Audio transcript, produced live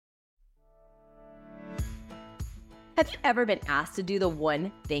Have you ever been asked to do the one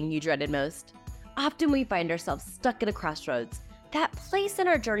thing you dreaded most? Often we find ourselves stuck at a crossroads, that place in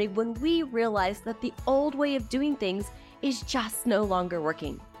our journey when we realize that the old way of doing things is just no longer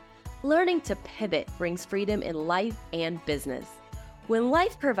working. Learning to pivot brings freedom in life and business. When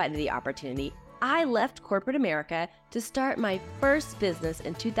life provided the opportunity, I left corporate America to start my first business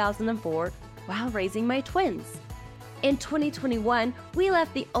in 2004 while raising my twins. In 2021, we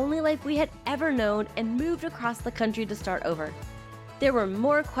left the only life we had ever known and moved across the country to start over. There were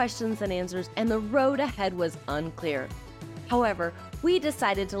more questions than answers, and the road ahead was unclear. However, we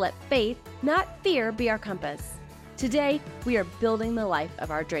decided to let faith, not fear, be our compass. Today, we are building the life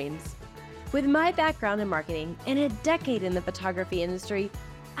of our dreams. With my background in marketing and a decade in the photography industry,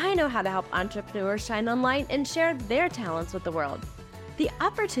 I know how to help entrepreneurs shine online and share their talents with the world. The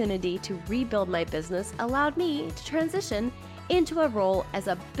opportunity to rebuild my business allowed me to transition into a role as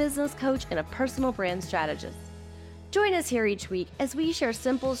a business coach and a personal brand strategist. Join us here each week as we share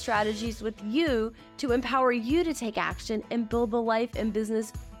simple strategies with you to empower you to take action and build the life and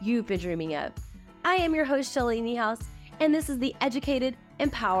business you've been dreaming of. I am your host, Shelly Niehaus, and this is the Educated,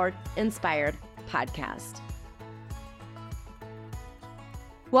 Empowered, Inspired podcast.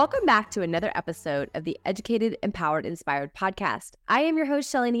 Welcome back to another episode of the Educated, Empowered, Inspired podcast. I am your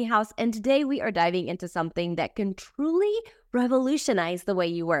host, Shelly Niehaus, and today we are diving into something that can truly revolutionize the way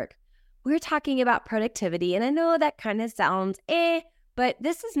you work. We're talking about productivity, and I know that kind of sounds but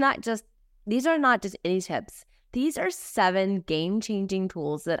these are not just any tips. These are 7 game-changing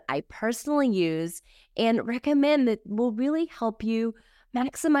tools that I personally use and recommend that will really help you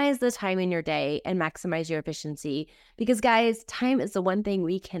maximize the time in your day and maximize your efficiency. Because guys, time is the one thing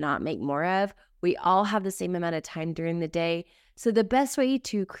we cannot make more of. We all have the same amount of time during the day. So the best way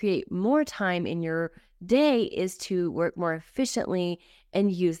to create more time in your day is to work more efficiently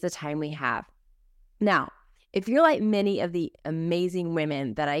and use the time we have. Now, if you're like many of the amazing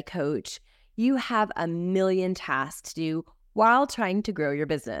women that I coach, you have a million tasks to do while trying to grow your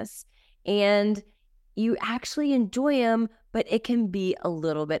business. And you actually enjoy them, but it can be a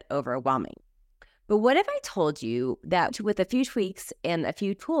little bit overwhelming. But what if I told you that with a few tweaks and a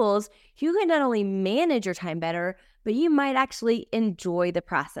few tools, you can not only manage your time better, but you might actually enjoy the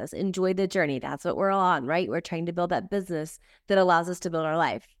process, enjoy the journey. That's what we're all on, right? We're trying to build that business that allows us to build our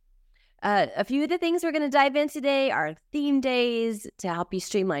life. A few of the things we're going to dive in today are theme days to help you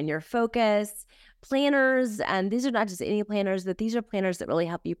streamline your focus, planners, and these are not just any planners, but these are planners that really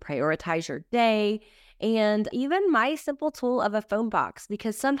help you prioritize your day, and even my simple tool of a phone box,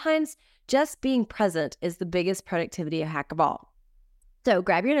 because sometimes just being present is the biggest productivity hack of all. So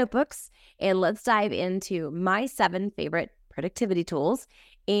grab your notebooks and let's dive into my 7 favorite productivity tools.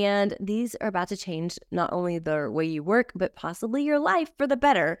 And these are about to change not only the way you work, but possibly your life for the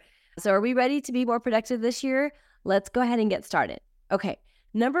better. So are we ready to be more productive this year? Let's go ahead and get started. Okay,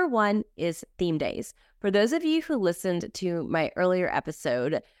 number 1 is theme days. For those of you who listened to my earlier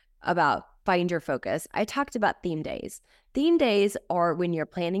episode about Find Your Focus, I talked about theme days. Theme days are when you're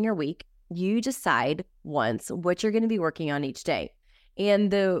planning your week, you decide once what you're going to be working on each day. And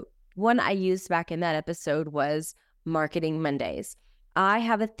the one I used back in that episode was Marketing Mondays. I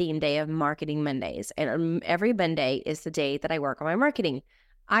have a theme day of Marketing Mondays, and every Monday is the day that I work on my marketing.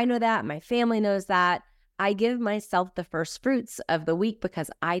 I know that, my family knows that. I give myself the first fruits of the week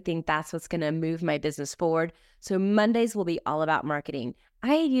because I think that's what's going to move my business forward. So Mondays will be all about marketing.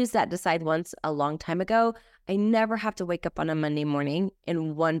 I used that decide once a long time ago. I never have to wake up on a Monday morning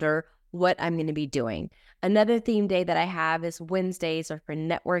and wonder what I'm going to be doing. Another theme day that I have is Wednesdays are for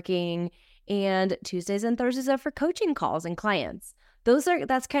networking, and Tuesdays and Thursdays are for coaching calls and clients.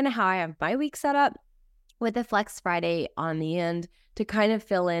 That's kind of how I have my week set up, with a Flex Friday on the end to kind of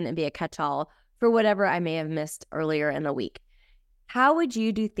fill in and be a catch-all for whatever I may have missed earlier in the week. How would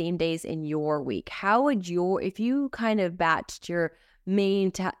you do theme days in your week? If you kind of batched your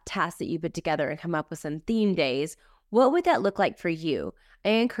main tasks that you put together and come up with some theme days, what would that look like for you? I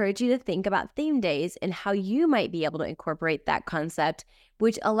encourage you to think about theme days and how you might be able to incorporate that concept,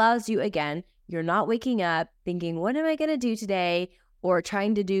 which allows you, again, you're not waking up thinking, what am I going to do today? Or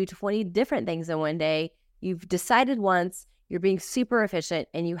trying to do 20 different things in one day. You've decided once, you're being super efficient,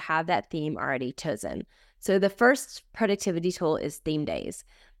 and you have that theme already chosen. So the first productivity tool is theme days.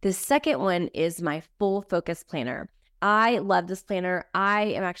 The second one is my full focus planner. I love this planner. I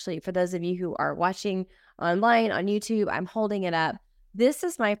am actually, for those of you who are watching online on YouTube, I'm holding it up. This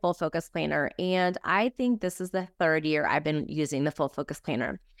is my full focus planner, and I think this is the 3rd year I've been using the full focus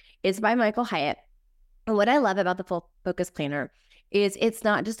planner. It's by Michael Hyatt. And what I love about the full focus planner is it's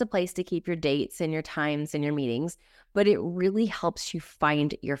not just a place to keep your dates and your times and your meetings, but it really helps you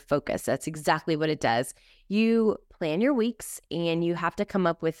find your focus. That's exactly what it does. You plan your weeks and you have to come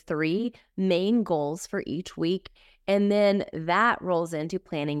up with 3 main goals for each week. And then that rolls into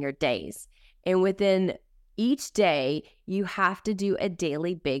planning your days. And within each day, you have to do a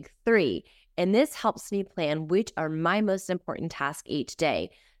daily big 3. And this helps me plan which are my most important tasks each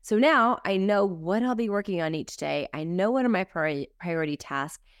day. So now I know what I'll be working on each day. I know what are my priority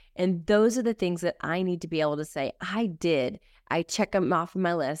tasks. And those are the things that I need to be able to say, I did. I check them off of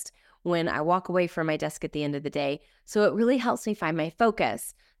my list when I walk away from my desk at the end of the day. So it really helps me find my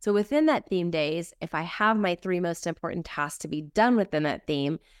focus. So within that theme days, if I have my 3 most important tasks to be done within that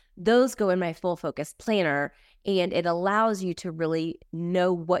theme, those go in my full focus planner, and it allows you to really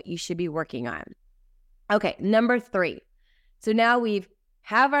know what you should be working on. Okay, number 3. So now we've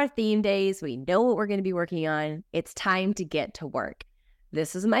have our theme days. We know what we're going to be working on. It's time to get to work.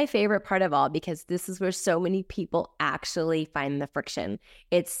 This is my favorite part of all because this is where so many people actually find the friction.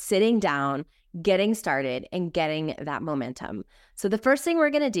 It's sitting down, getting started, and getting that momentum. So the first thing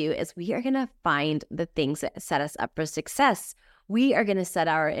we're going to do is we are going to find the things that set us up for success. We are going to set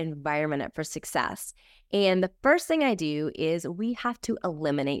our environment up for success. And the first thing I do is we have to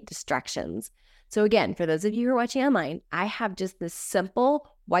eliminate distractions. So again, for those of you who are watching online, I have just this simple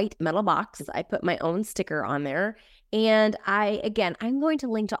white metal box. I put my own sticker on there. And I'm going to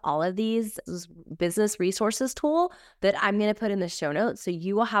link to all of these business resources tool that I'm going to put in the show notes. So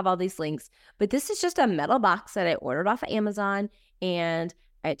you will have all these links. But this is just a metal box that I ordered off of Amazon. And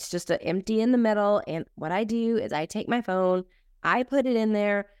it's just empty in the middle. And what I do is I take my phone, I put it in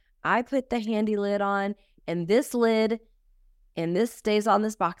there, I put the handy lid on, and this lid and this stays on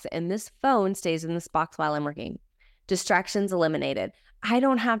this box, and this phone stays in this box while I'm working. Distractions eliminated. I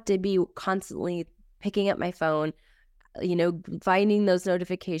don't have to be constantly picking up my phone, finding those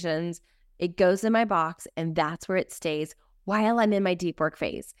notifications. It goes in my box, and that's where it stays while I'm in my deep work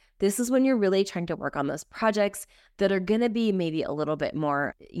phase. This is when you're really trying to work on those projects that are going to be maybe a little bit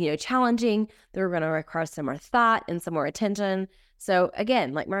more, challenging. They're going to require some more thought and some more attention. So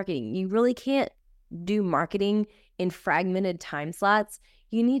again, like marketing, you really can't do marketing in fragmented time slots.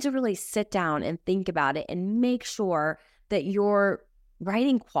 You need to really sit down and think about it and make sure that you're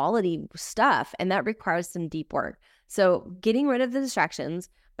writing quality stuff, and that requires some deep work. So getting rid of the distractions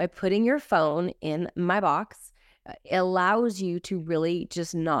by putting your phone in my box allows you to really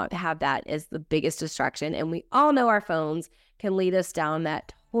just not have that as the biggest distraction. And we all know our phones can lead us down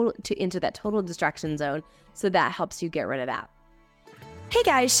into that total distraction zone. So that helps you get rid of that. Hey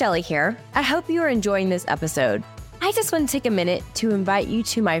guys, Shelly here. I hope you are enjoying this episode. I just want to take a minute to invite you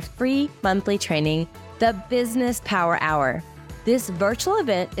to my free monthly training, the Business Power Hour. This virtual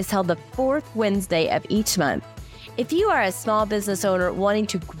event is held the 4th Wednesday of each month. If you are a small business owner wanting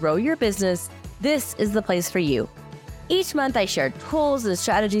to grow your business, this is the place for you. Each month I share tools and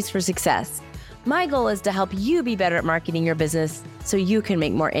strategies for success. My goal is to help you be better at marketing your business so you can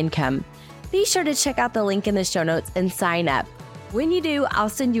make more income. Be sure to check out the link in the show notes and sign up. When you do, I'll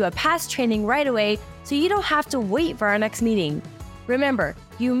send you a past training right away so you don't have to wait for our next meeting. Remember,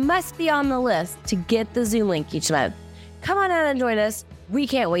 you must be on the list to get the Zoom link each month. Come on out and join us. We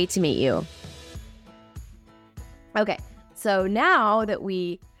can't wait to meet you. Okay, so now that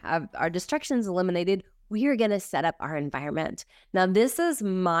we have our distractions eliminated, we are going to set up our environment. Now, this is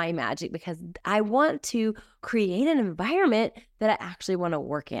my magic because I want to create an environment that I actually want to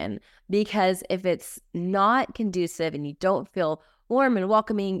work in. Because if it's not conducive and you don't feel warm and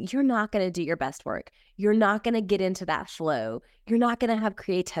welcoming, you're not going to do your best work. You're not going to get into that flow. You're not going to have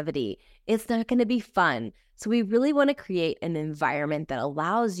creativity. It's not going to be fun. So we really want to create an environment that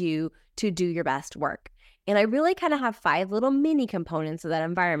allows you to do your best work. And I really kind of have 5 little mini components of that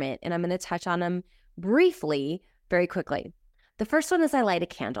environment, and I'm going to touch on them briefly, very quickly. The first one is I light a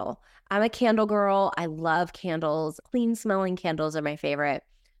candle. I'm a candle girl. I love candles. Clean smelling candles are my favorite.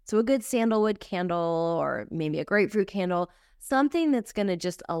 So a good sandalwood candle or maybe a grapefruit candle, something that's going to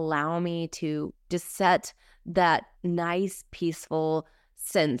just allow me to just set that nice, peaceful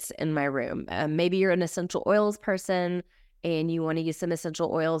sense in my room. Maybe you're an essential oils person and you want to use some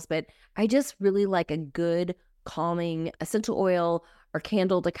essential oils, but I just really like a good, calming essential oil or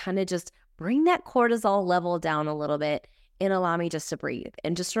candle to kind of just bring that cortisol level down a little bit and allow me just to breathe.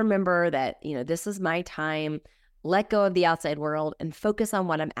 And just remember that, this is my time. Let go of the outside world and focus on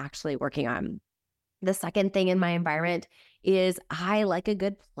what I'm actually working on. The second thing in my environment is I like a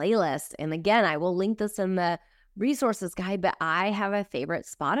good playlist. And again, I will link this in the resources guide, but I have a favorite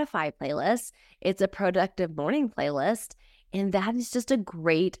Spotify playlist. It's a productive morning playlist. And that is just a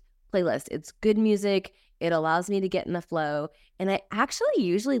great playlist. It's good music. It allows me to get in the flow. And I actually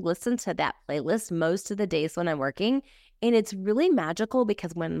usually listen to that playlist most of the days when I'm working. And it's really magical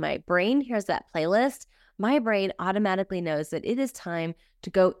because when my brain hears that playlist, my brain automatically knows that it is time to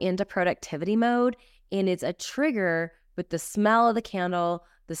go into productivity mode. And it's a trigger with the smell of the candle,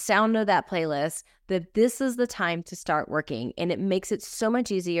 the sound of that playlist, that this is the time to start working. And it makes it so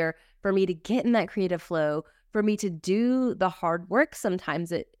much easier for me to get in that creative flow, for me to do the hard work.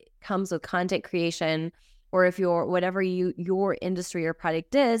 Sometimes it comes with content creation, or if you're whatever your industry or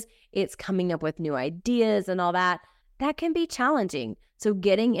product is, it's coming up with new ideas and all that. That can be challenging. So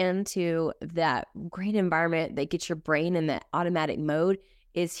getting into that great environment that gets your brain in that automatic mode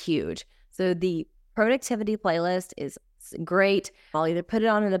is huge. So the productivity playlist is great. I'll either put it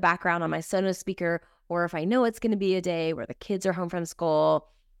on in the background on my Sonos speaker, or if I know it's going to be a day where the kids are home from school,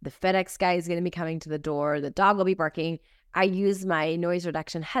 the FedEx guy is going to be coming to the door, the dog will be barking, I use my noise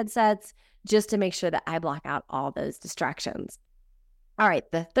reduction headsets just to make sure that I block out all those distractions. All right,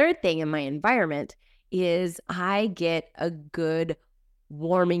 the third thing in my environment is I get a good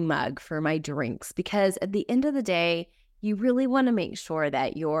warming mug for my drinks, because at the end of the day, you really want to make sure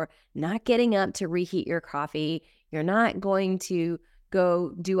that you're not getting up to reheat your coffee. You're not going to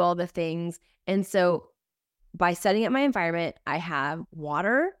go do all the things. And so by setting up my environment, I have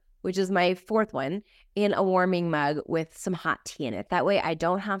water, which is my fourth one, in a warming mug with some hot tea in it. That way I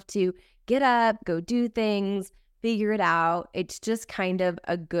don't have to get up, go do things, figure it out. It's just kind of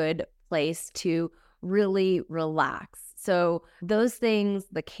a good place to really relax. So those things,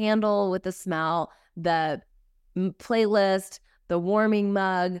 the candle with the smell, the playlist, the warming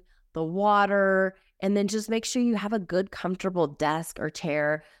mug, the water, and then just make sure you have a good, comfortable desk or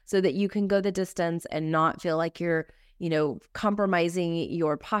chair so that you can go the distance and not feel like you're, compromising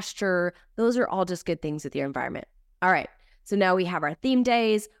your posture. Those are all just good things with your environment. All right. So now we have our theme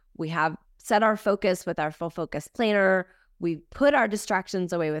days. We have set our focus with our full focus planner. We put our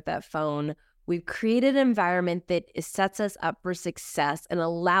distractions away with that phone. We've created an environment that sets us up for success and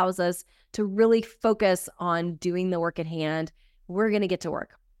allows us to really focus on doing the work at hand. We're going to get to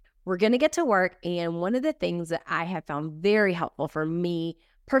work. We're going to get to work. And one of the things that I have found very helpful for me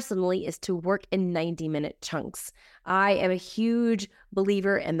personally is to work in 90-minute chunks. I am a huge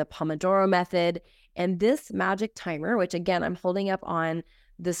believer in the Pomodoro method. And this magic timer, which again, I'm holding up on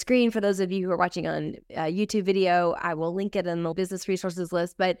the screen for those of you who are watching on YouTube video, I will link it in the business resources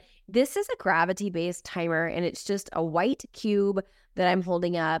list. But this is a gravity-based timer, and it's just a white cube that I'm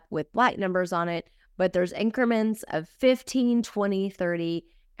holding up with black numbers on it. But there's increments of 15, 20, 30,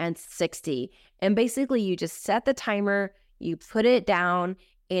 and 60. And basically, you just set the timer, you put it down,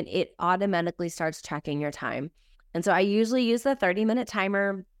 and it automatically starts tracking your time. And so I usually use the 30-minute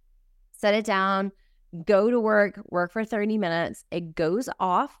timer, set it down, go to work for 30 minutes. It goes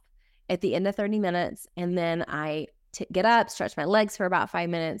off at the end of 30 minutes. And then I get up, stretch my legs for about 5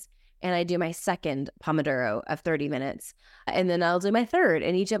 minutes, and I do my second Pomodoro of 30 minutes. And then I'll do my third,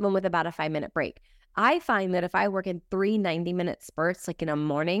 and each of them with about a 5-minute break. I find that if I work in 3 90-minute spurts, like in a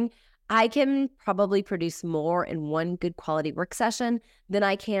morning, I can probably produce more in one good quality work session than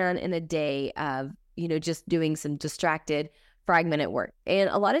I can in a day of, just doing some distracted, fragmented work. And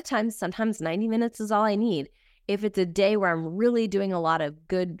a lot of times, sometimes 90 minutes is all I need. If it's a day where I'm really doing a lot of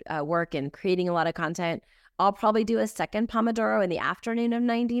good work and creating a lot of content, I'll probably do a second Pomodoro in the afternoon of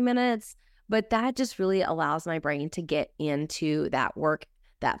 90 minutes. But that just really allows my brain to get into that work,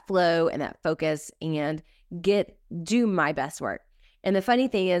 that flow and that focus, and do my best work. And the funny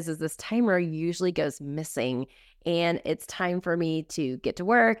thing is this timer usually goes missing, and it's time for me to get to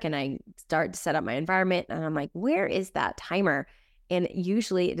work, and I start to set up my environment, and I'm like, where is that timer? And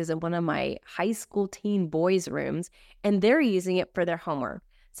usually it is in one of my high school teen boys' rooms, and they're using it for their homework.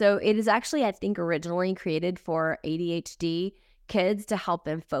 So it is actually, I think, originally created for ADHD kids to help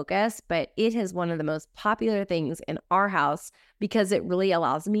them focus, but it is one of the most popular things in our house because it really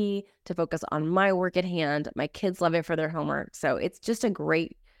allows me to focus on my work at hand. My kids love it for their homework. So it's just a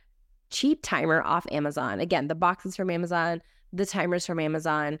great cheap timer off Amazon. Again, the box is from Amazon, the timer's from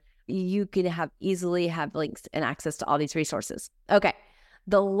Amazon. You can easily have links and access to all these resources. Okay.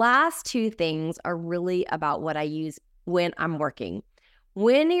 The last two things are really about what I use when I'm working.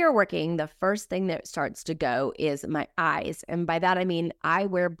 When you're working, the first thing that starts to go is my eyes. And by that, I mean, I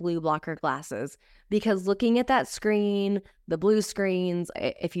wear blue blocker glasses because looking at that screen, the blue screens,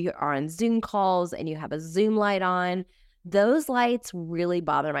 if you are on Zoom calls and you have a Zoom light on, those lights really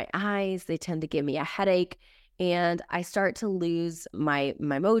bother my eyes. They tend to give me a headache, and I start to lose my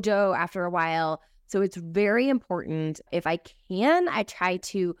mojo after a while. So it's very important. If I can, I try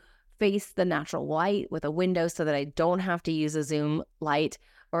to face the natural light with a window so that I don't have to use a Zoom light.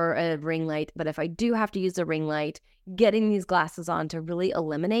 or a ring light. But if I do have to use a ring light, getting these glasses on to really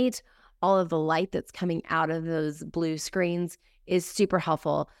eliminate all of the light that's coming out of those blue screens is super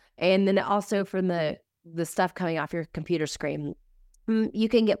helpful. And then also from the stuff coming off your computer screen, you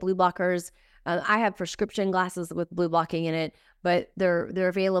can get blue blockers. I have prescription glasses with blue blocking in it, but they're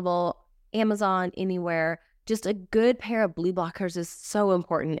available Amazon, anywhere. Just a good pair of blue blockers is so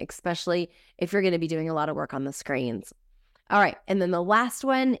important, especially if you're going to be doing a lot of work on the screens. All right. And then the last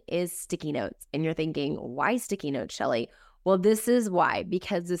one is sticky notes. And you're thinking, why sticky notes, Shelly? Well, this is why,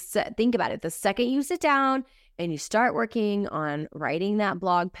 because think about it. The second you sit down and you start working on writing that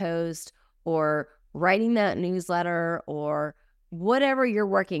blog post or writing that newsletter or whatever you're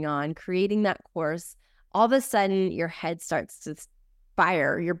working on, creating that course, all of a sudden your head starts to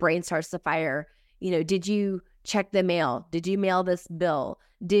fire, your brain starts to fire. Did you check the mail? Did you mail this bill?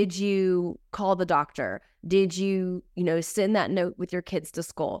 Did you call the doctor? Did you, send that note with your kids to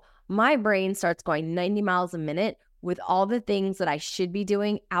school? My brain starts going 90 miles a minute with all the things that I should be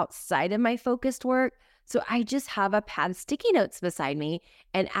doing outside of my focused work. So I just have a pad of sticky notes beside me.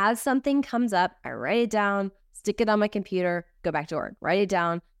 And as something comes up, I write it down, stick it on my computer, go back to work. Write it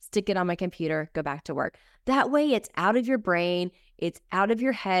down, stick it on my computer, go back to work. That way it's out of your brain, it's out of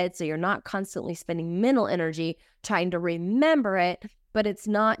your head, so you're not constantly spending mental energy trying to remember it, but it's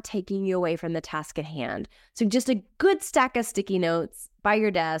not taking you away from the task at hand. So just a good stack of sticky notes by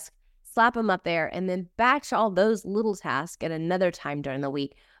your desk, slap them up there, and then batch all those little tasks at another time during the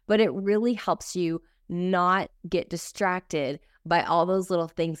week. But it really helps you not get distracted by all those little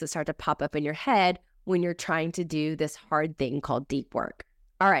things that start to pop up in your head when you're trying to do this hard thing called deep work.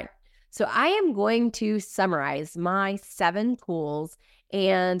 All right. So I am going to summarize my 7 tools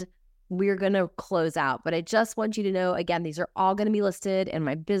and we're going to close out. But I just want you to know, again, these are all going to be listed in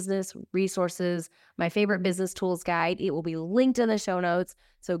my business resources, my favorite business tools guide. It will be linked in the show notes.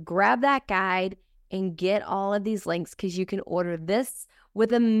 So grab that guide and get all of these links because you can order this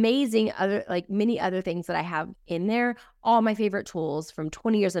with amazing many other things that I have in there. All my favorite tools from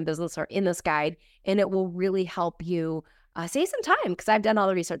 20 years in business are in this guide, and it will really help you save some time because I've done all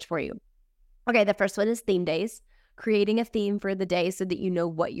the research for you. Okay, the first one is theme days. Creating a theme for the day so that you know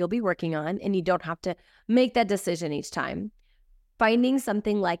what you'll be working on and you don't have to make that decision each time. Finding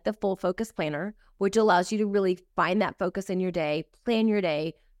something like the Full Focus Planner, which allows you to really find that focus in your day, plan your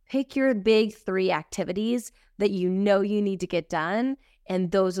day, pick your big 3 activities that you know you need to get done,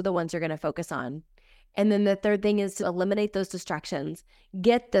 and those are the ones you're going to focus on. And then the third thing is to eliminate those distractions.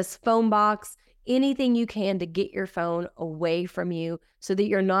 Get this phone box, anything you can to get your phone away from you so that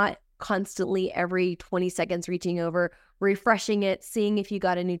you're not constantly every 20 seconds reaching over, refreshing it, seeing if you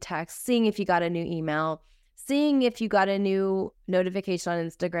got a new text, seeing if you got a new email, seeing if you got a new notification on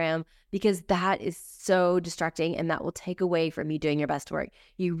Instagram, because that is so distracting and that will take away from you doing your best work.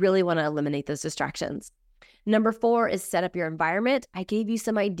 You really want to eliminate those distractions. Number 4 is set up your environment. I gave you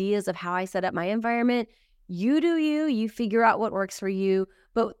some ideas of how I set up my environment. You do you figure out what works for you,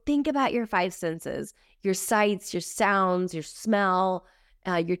 but think about your 5 senses, your sights, your sounds, your smell,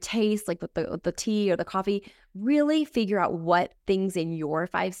 your taste, like with the tea or the coffee. Really figure out what things in your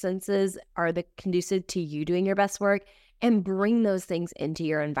 5 senses are the conducive to you doing your best work and bring those things into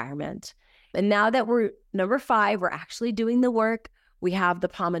your environment. And now that we're number 5, we're actually doing the work. We have the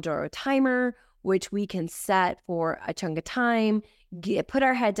Pomodoro timer, which we can set for a chunk of time, put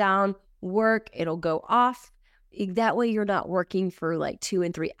our head down, work, it'll go off. That way you're not working for like 2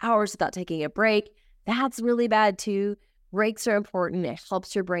 and 3 hours without taking a break. That's really bad too. Breaks are important. It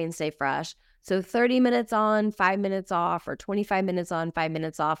helps your brain stay fresh. So 30 minutes on, 5 minutes off, or 25 minutes on, 5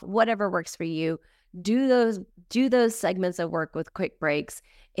 minutes off, whatever works for you. Do those segments of work with quick breaks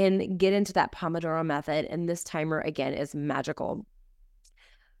and get into that Pomodoro method. And this timer, again, is magical.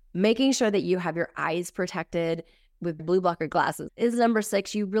 Making sure that you have your eyes protected with blue blocker glasses is number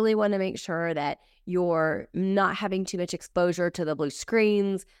 6. You really want to make sure that you're not having too much exposure to the blue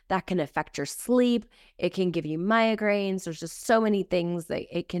screens. That can affect your sleep. It can give you migraines. There's just so many things that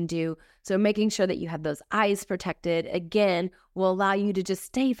it can do. So making sure that you have those eyes protected, again, will allow you to just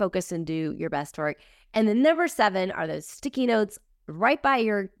stay focused and do your best work. And then number 7 are those sticky notes right by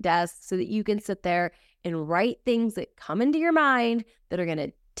your desk so that you can sit there and write things that come into your mind that are going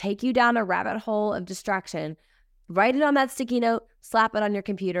to take you down a rabbit hole of distraction. Write it on that sticky note, slap it on your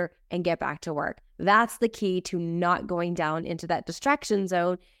computer, and get back to work. That's the key to not going down into that distraction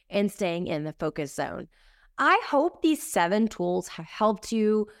zone and staying in the focus zone. I hope these 7 tools have helped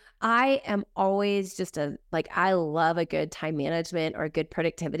you. I am always I love a good time management or a good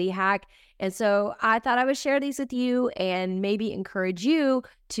productivity hack. And so I thought I would share these with you and maybe encourage you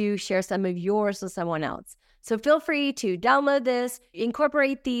to share some of yours with someone else. So feel free to download this,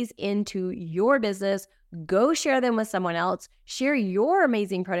 incorporate these into your business, go share them with someone else, share your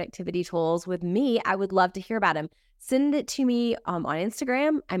amazing productivity tools with me. I would love to hear about them. Send it to me on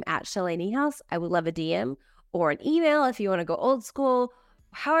Instagram. I'm at Shelly Niehaus. I would love a DM or an email if you want to go old school,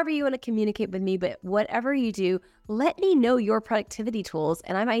 however you want to communicate with me. But whatever you do, let me know your productivity tools,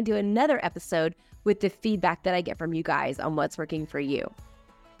 and I might do another episode with the feedback that I get from you guys on what's working for you.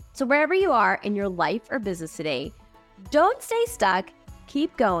 So wherever you are in your life or business today, don't stay stuck,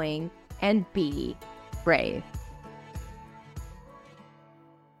 keep going, and be brave.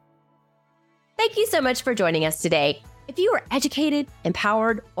 Thank you so much for joining us today. If you are educated,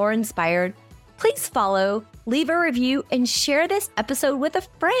 empowered, or inspired, please follow, leave a review, and share this episode with a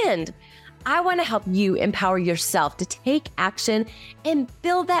friend. I want to help you empower yourself to take action and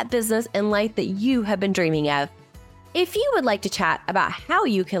build that business and life that you have been dreaming of. If you would like to chat about how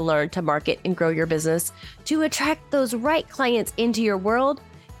you can learn to market and grow your business to attract those right clients into your world,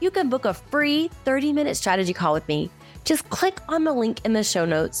 you can book a free 30-minute strategy call with me. Just click on the link in the show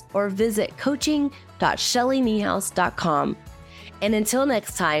notes or visit coaching.shellyniehaus.com. And until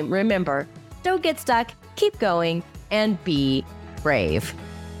next time, remember, don't get stuck, keep going, and be brave.